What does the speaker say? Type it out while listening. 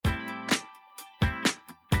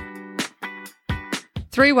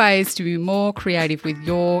3 ways to be more creative with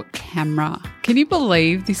your camera. Can you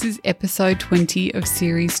believe this is episode 20 of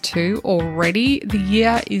series 2 already? The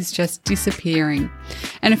year is just disappearing.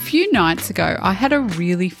 And a few nights ago, I had a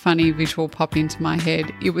really funny visual pop into my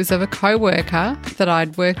head. It was of a co-worker that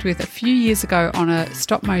I'd worked with a few years ago on a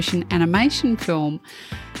stop motion animation film.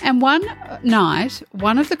 And one night,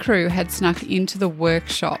 one of the crew had snuck into the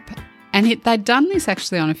workshop. And they'd done this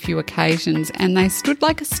actually on a few occasions, and they stood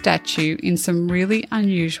like a statue in some really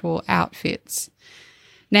unusual outfits.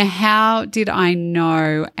 Now, how did I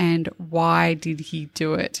know, and why did he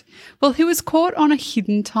do it? Well, he was caught on a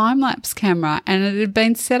hidden time-lapse camera, and it had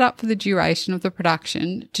been set up for the duration of the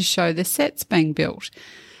production to show the sets being built.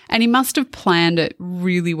 And he must have planned it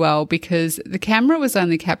really well because the camera was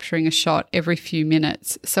only capturing a shot every few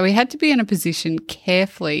minutes. So he had to be in a position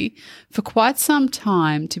carefully for quite some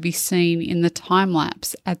time to be seen in the time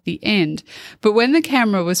lapse at the end. But when the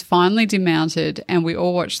camera was finally demounted and we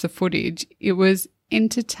all watched the footage, it was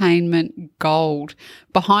entertainment gold,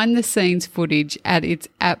 behind the scenes footage at its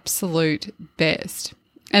absolute best.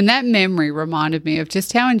 And that memory reminded me of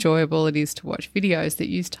just how enjoyable it is to watch videos that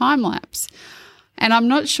use time lapse. And I'm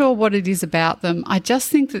not sure what it is about them. I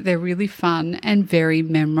just think that they're really fun and very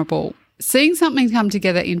memorable. Seeing something come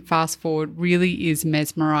together in fast forward really is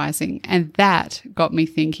mesmerising, and that got me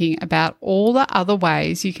thinking about all the other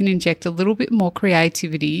ways you can inject a little bit more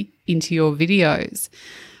creativity into your videos.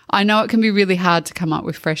 I know it can be really hard to come up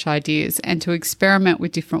with fresh ideas and to experiment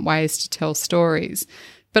with different ways to tell stories.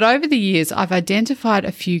 But over the years, I've identified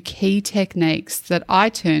a few key techniques that I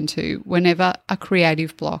turn to whenever a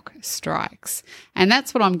creative block strikes. And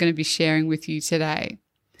that's what I'm going to be sharing with you today.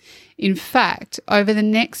 In fact, over the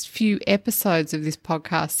next few episodes of this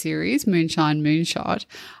podcast series, Moonshine Moonshot,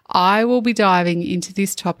 I will be diving into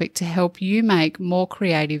this topic to help you make more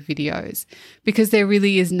creative videos, because there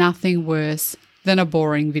really is nothing worse than a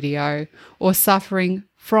boring video or suffering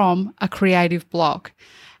from a creative block.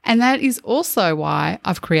 And that is also why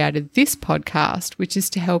I've created this podcast, which is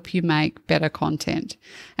to help you make better content.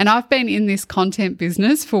 And I've been in this content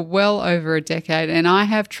business for well over a decade, and I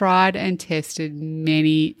have tried and tested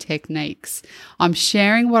many techniques. I'm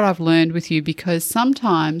sharing what I've learned with you because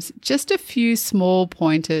sometimes just a few small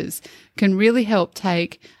pointers can really help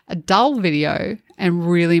take a dull video and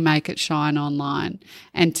really make it shine online.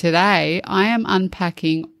 And today I am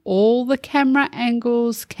unpacking all the camera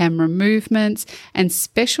angles, camera movements, and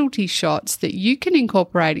specialty shots that you can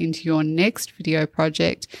incorporate into your next video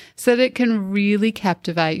project so that it can really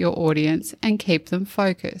captivate your audience and keep them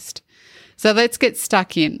focused. So let's get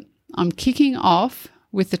stuck in. I'm kicking off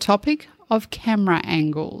with the topic of camera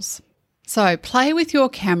angles. So play with your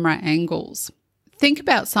camera angles. Think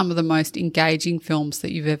about some of the most engaging films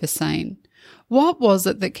that you've ever seen. What was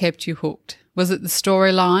it that kept you hooked? Was it the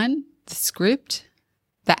storyline, the script,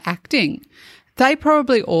 the acting? They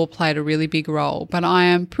probably all played a really big role, but I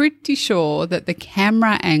am pretty sure that the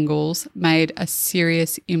camera angles made a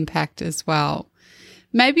serious impact as well.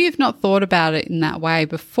 Maybe you've not thought about it in that way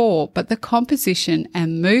before, but the composition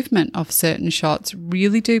and movement of certain shots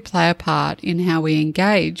really do play a part in how we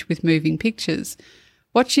engage with moving pictures.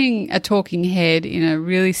 Watching a talking head in a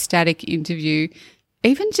really static interview,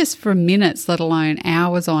 even just for minutes, let alone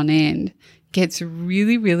hours on end, gets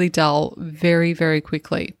really, really dull very, very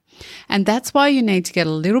quickly. And that's why you need to get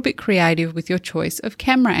a little bit creative with your choice of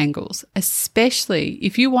camera angles, especially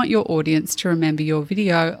if you want your audience to remember your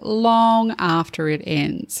video long after it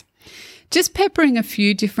ends. Just peppering a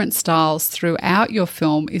few different styles throughout your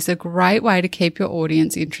film is a great way to keep your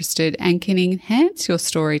audience interested and can enhance your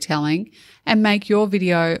storytelling and make your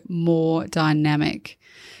video more dynamic.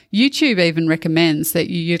 YouTube even recommends that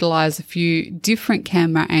you utilize a few different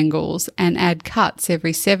camera angles and add cuts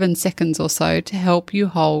every 7 seconds or so to help you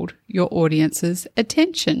hold your audience's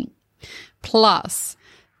attention. Plus,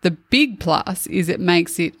 the big plus is it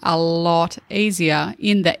makes it a lot easier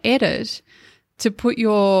in the edit to put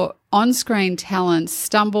your on-screen talents,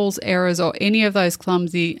 stumbles, errors, or any of those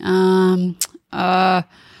clumsy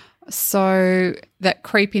so that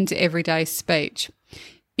creep into everyday speech.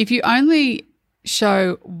 If you only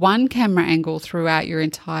show one camera angle throughout your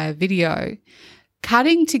entire video,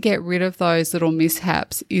 cutting to get rid of those little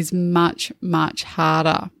mishaps is much, much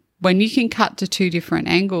harder. When you can cut to 2 different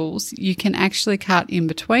angles, you can actually cut in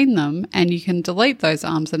between them and you can delete those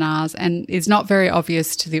ums and ahs, and it's not very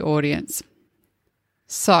obvious to the audience.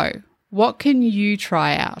 So, what can you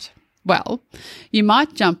try out? Well, you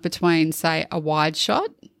might jump between, say, a wide shot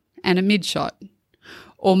and a mid shot.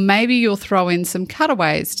 Or maybe you'll throw in some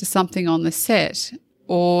cutaways to something on the set,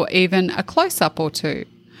 or even a close-up or two.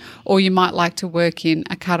 Or you might like to work in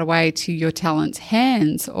a cutaway to your talent's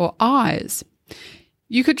hands or eyes.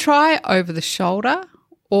 You could try over the shoulder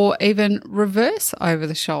or even reverse over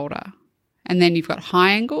the shoulder. And then you've got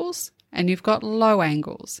high angles and you've got low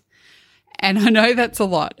angles. And I know that's a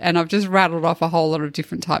lot, and I've just rattled off a whole lot of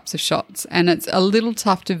different types of shots, and it's a little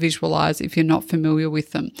tough to visualize if you're not familiar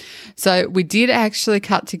with them. So we did actually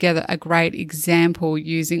cut together a great example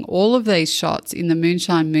using all of these shots in the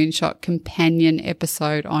Moonshine Moonshot companion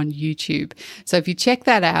episode on YouTube. So if you check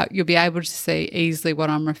that out, you'll be able to see easily what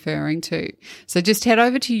I'm referring to. So just head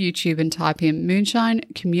over to YouTube and type in Moonshine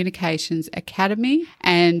Communications Academy,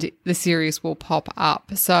 and the series will pop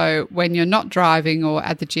up. So when you're not driving or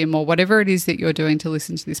at the gym or whatever it is that you're doing to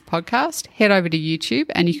listen to this podcast, head over to YouTube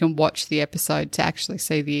and you can watch the episode to actually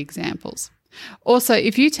see the examples. Also,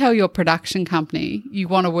 if you tell your production company you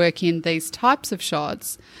want to work in these types of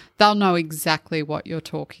shots, they'll know exactly what you're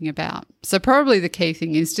talking about. So probably the key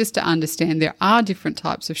thing is just to understand there are different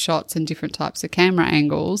types of shots and different types of camera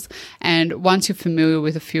angles. And once you're familiar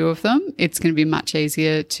with a few of them, it's going to be much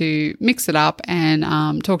easier to mix it up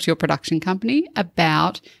and talk to your production company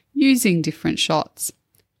about using different shots.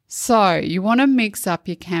 So you want to mix up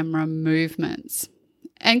your camera movements.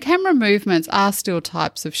 And camera movements are still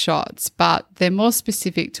types of shots, but they're more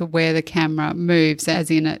specific to where the camera moves,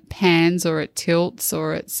 as in it pans or it tilts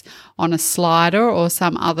or it's on a slider or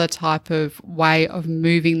some other type of way of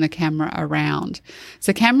moving the camera around.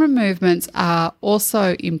 So camera movements are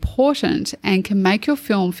also important and can make your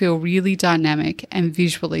film feel really dynamic and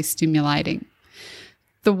visually stimulating.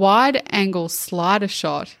 The wide angle slider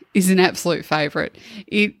shot is an absolute favourite.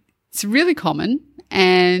 It's really common,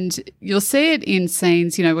 and you'll see it in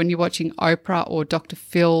scenes, when you're watching Oprah or Dr.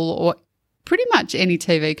 Phil or pretty much any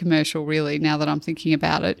TV commercial really, now that I'm thinking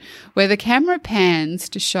about it, where the camera pans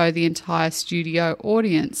to show the entire studio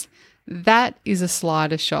audience. That is a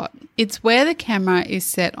slider shot. It's where the camera is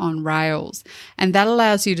set on rails, and that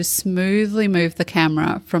allows you to smoothly move the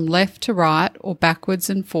camera from left to right or backwards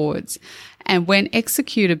and forwards. And when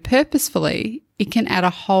executed purposefully, it can add a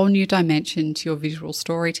whole new dimension to your visual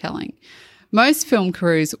storytelling. Most film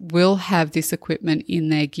crews will have this equipment in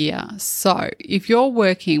their gear. So if you're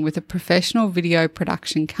working with a professional video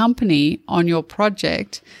production company on your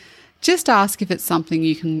project, just ask if it's something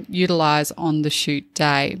you can utilize on the shoot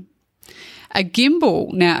day. A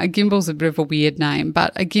gimbal. Now, a gimbal's a bit of a weird name,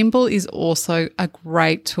 but a gimbal is also a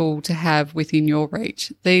great tool to have within your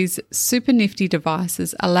reach. These super nifty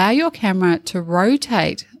devices allow your camera to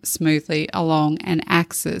rotate smoothly along an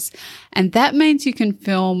axis, and that means you can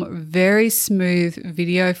film very smooth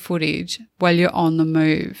video footage while you're on the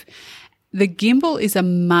move. The gimbal is a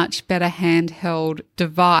much better handheld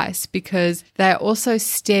device because they're also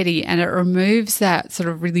steady, and it removes that sort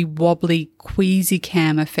of really wobbly, queasy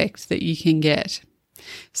cam effect that you can get.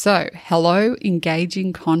 So, hello,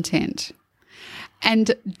 engaging content.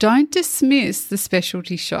 And don't dismiss the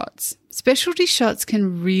specialty shots. Specialty shots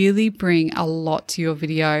can really bring a lot to your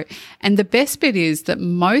video, and the best bit is that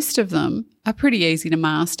most of them are pretty easy to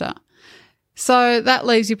master. So that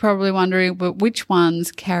leaves you probably wondering, but which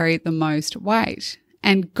ones carry the most weight?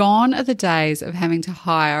 And gone are the days of having to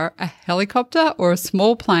hire a helicopter or a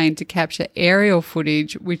small plane to capture aerial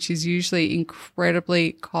footage, which is usually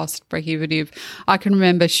incredibly cost prohibitive. I can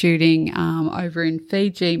remember shooting over in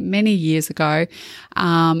Fiji many years ago,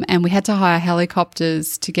 and we had to hire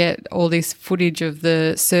helicopters to get all this footage of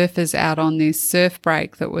the surfers out on this surf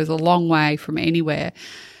break that was a long way from anywhere.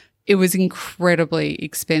 It was incredibly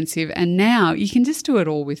expensive, and now you can just do it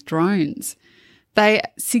all with drones. They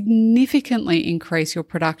significantly increase your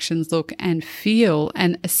production's look and feel,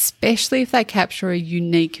 and especially if they capture a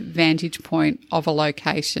unique vantage point of a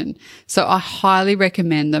location. So I highly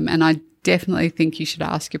recommend them, and I definitely think you should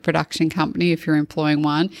ask your production company, if you're employing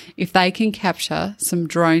one, if they can capture some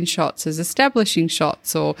drone shots as establishing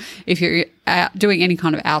shots, or if you're doing any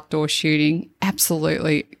kind of outdoor shooting,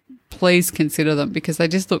 absolutely. Please consider them because they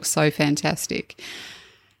just look so fantastic.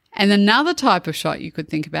 And another type of shot you could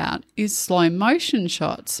think about is slow motion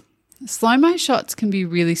shots. Slow-mo shots can be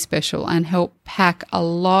really special and help pack a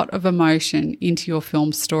lot of emotion into your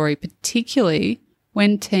film story, particularly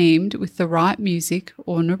when teamed with the right music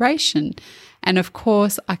or narration. And of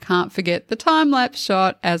course, I can't forget the time-lapse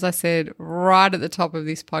shot, as I said, right at the top of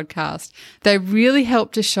this podcast. They really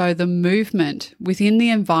help to show the movement within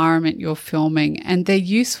the environment you're filming, and they're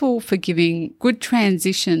useful for giving good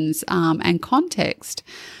transitions and context.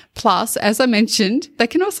 Plus, as I mentioned, they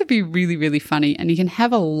can also be really, really funny, and you can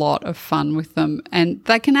have a lot of fun with them, and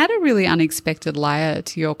they can add a really unexpected layer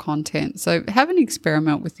to your content. So have an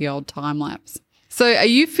experiment with the old time-lapse. So are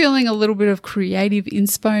you feeling a little bit of creative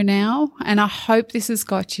inspo now? And I hope this has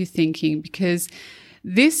got you thinking, because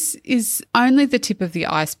This is only the tip of the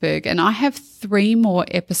iceberg, and I have 3 more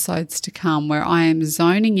episodes to come where I am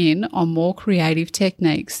zoning in on more creative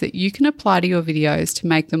techniques that you can apply to your videos to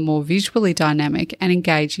make them more visually dynamic and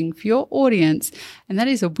engaging for your audience. And that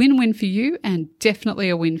is a win-win for you and definitely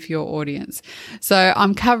a win for your audience. So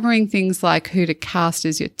I'm covering things like who to cast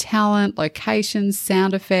as your talent, locations,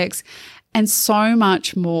 sound effects, and so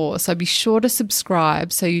much more. So be sure to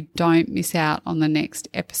subscribe so you don't miss out on the next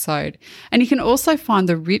episode. And you can also find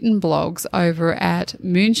the written blogs over at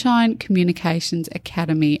Moonshine Communications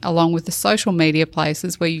Academy, along with the social media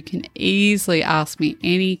places where you can easily ask me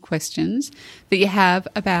any questions that you have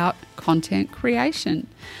about content creation.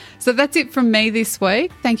 So that's it from me this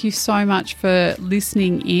week. Thank you so much for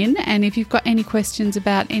listening in. And if you've got any questions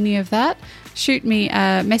about any of that, shoot me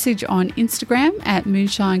a message on Instagram at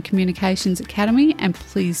Moonshine Communications Academy. And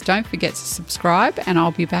please don't forget to subscribe, and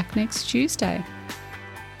I'll be back next Tuesday.